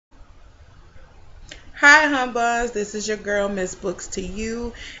Hi, Humbuns. This is your girl, Miss Books to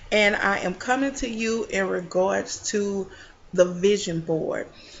You, and I am coming to you in regards to the vision board.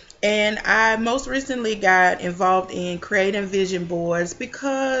 And I most recently got involved in creating vision boards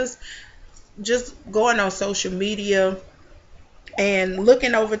because just going on social media and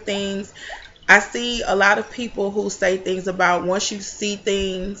looking over things, I see a lot of people who say things about once you see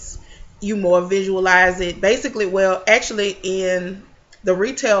things, you more visualize it. Basically, well, actually, in the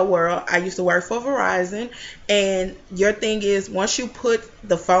retail world, I used to work for Verizon, and your thing is once you put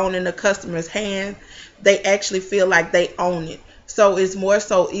the phone in the customer's hand, they actually feel like they own it. So it's more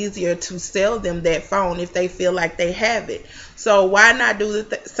so easier to sell them that phone if they feel like they have it. So why not do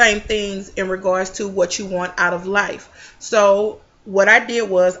the same things in regards to what you want out of life? So what I did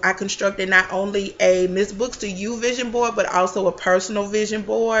was I constructed not only a Miss Books to You vision board, but also a personal vision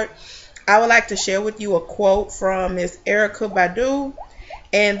board. I would like to share with you a quote from Miss Erica Badu.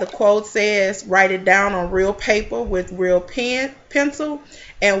 And the quote says, write it down on real paper with real pencil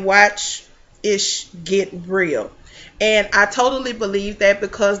and watch it get real. And I totally believe that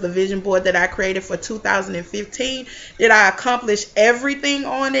because the vision board that I created for 2015, did I accomplish everything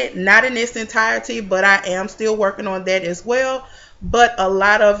on it? Not in its entirety, but I am still working on that as well. But a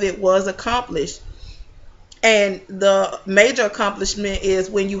lot of it was accomplished. And the major accomplishment is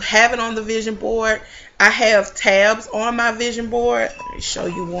when you have it on the vision board. I have tabs on my vision board. Let me show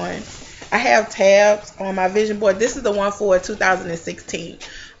you one. I have tabs on my vision board. This is the one for 2016.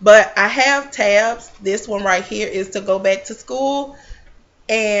 But I have tabs. This one right here is to go back to school.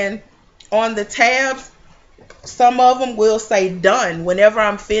 And on the tabs, some of them will say done. Whenever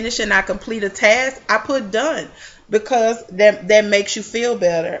I'm finished and I complete a task, I put done because that makes you feel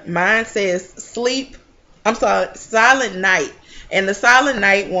better. Mine says sleep. I'm sorry, silent night. And the silent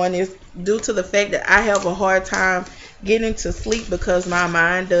night one is due to the fact that I have a hard time getting to sleep because my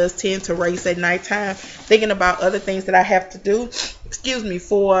mind does tend to race at nighttime, thinking about other things that I have to do,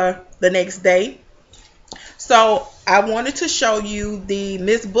 for the next day. So I wanted to show you the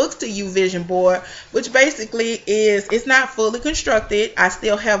Miss Books to You vision board, which basically is, it's not fully constructed. I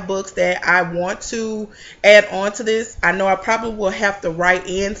still have books that I want to add on to this. I know I probably will have to write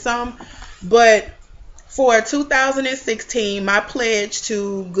in some, but for 2016, my pledge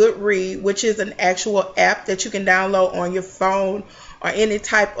to Goodread, which is an actual app that you can download on your phone or any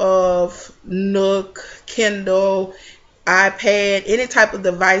type of Nook, Kindle, iPad, any type of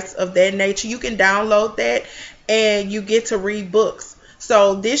device of that nature, you can download that and you get to read books.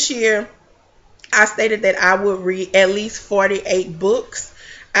 So this year, I stated that I would read at least 48 books.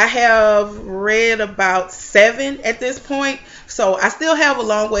 I have read about 7 at this point, so I still have a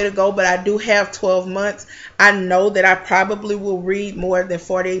long way to go, but I do have 12 months. I know that I probably will read more than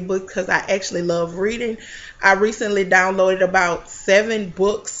 48 books because I actually love reading. I recently downloaded about 7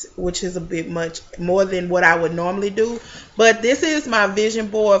 books, which is a bit much more than what I would normally do. But this is my vision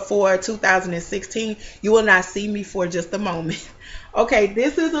board for 2016. You will not see me for just a moment. Okay,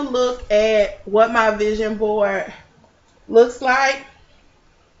 this is a look at what my vision board looks like.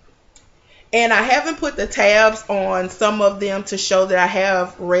 And I haven't put the tabs on some of them to show that I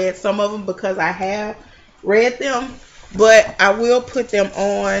have read some of them because I have read them. But I will put them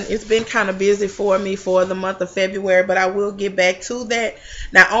on. It's been kind of busy for me for the month of February, but I will get back to that.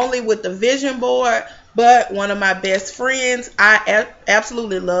 Not only with the vision board, but one of my best friends, I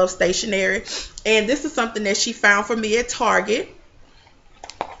absolutely love stationery. And this is something that she found for me at Target.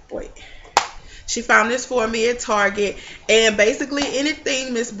 Wait. She found this for me at Target, and basically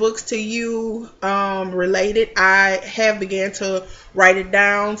anything Miss Books to You related, I have began to write it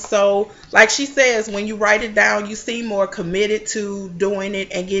down. So like she says, when you write it down, you seem more committed to doing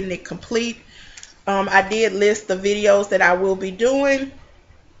it and getting it complete. I did list the videos that I will be doing,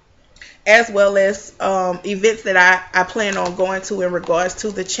 as well as events that I plan on going to in regards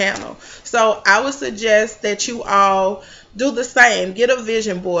to the channel. So I would suggest that you all do the same. Get a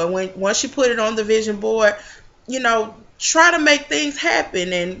vision board. Once you put it on the vision board, try to make things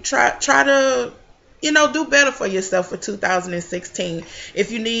happen and try to do better for yourself for 2016.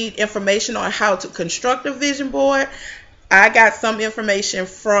 If you need information on how to construct a vision board, I got some information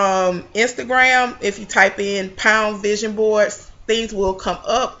from Instagram. If you type in pound vision boards, things will come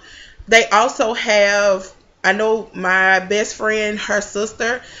up. They also have, I know my best friend, her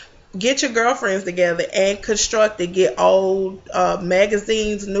sister, get your girlfriends together and construct it. Get old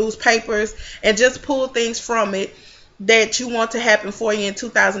magazines, newspapers, and just pull things from it that you want to happen for you in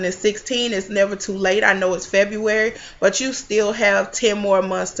 2016. It's never too late. I know it's February, but you still have 10 more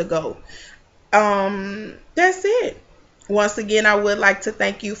months to go. That's it. Once again, I would like to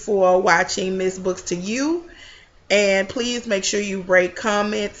thank you for watching Miss Books to You. And please make sure you rate,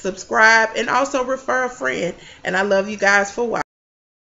 comment, subscribe, and also refer a friend. And I love you guys for watching.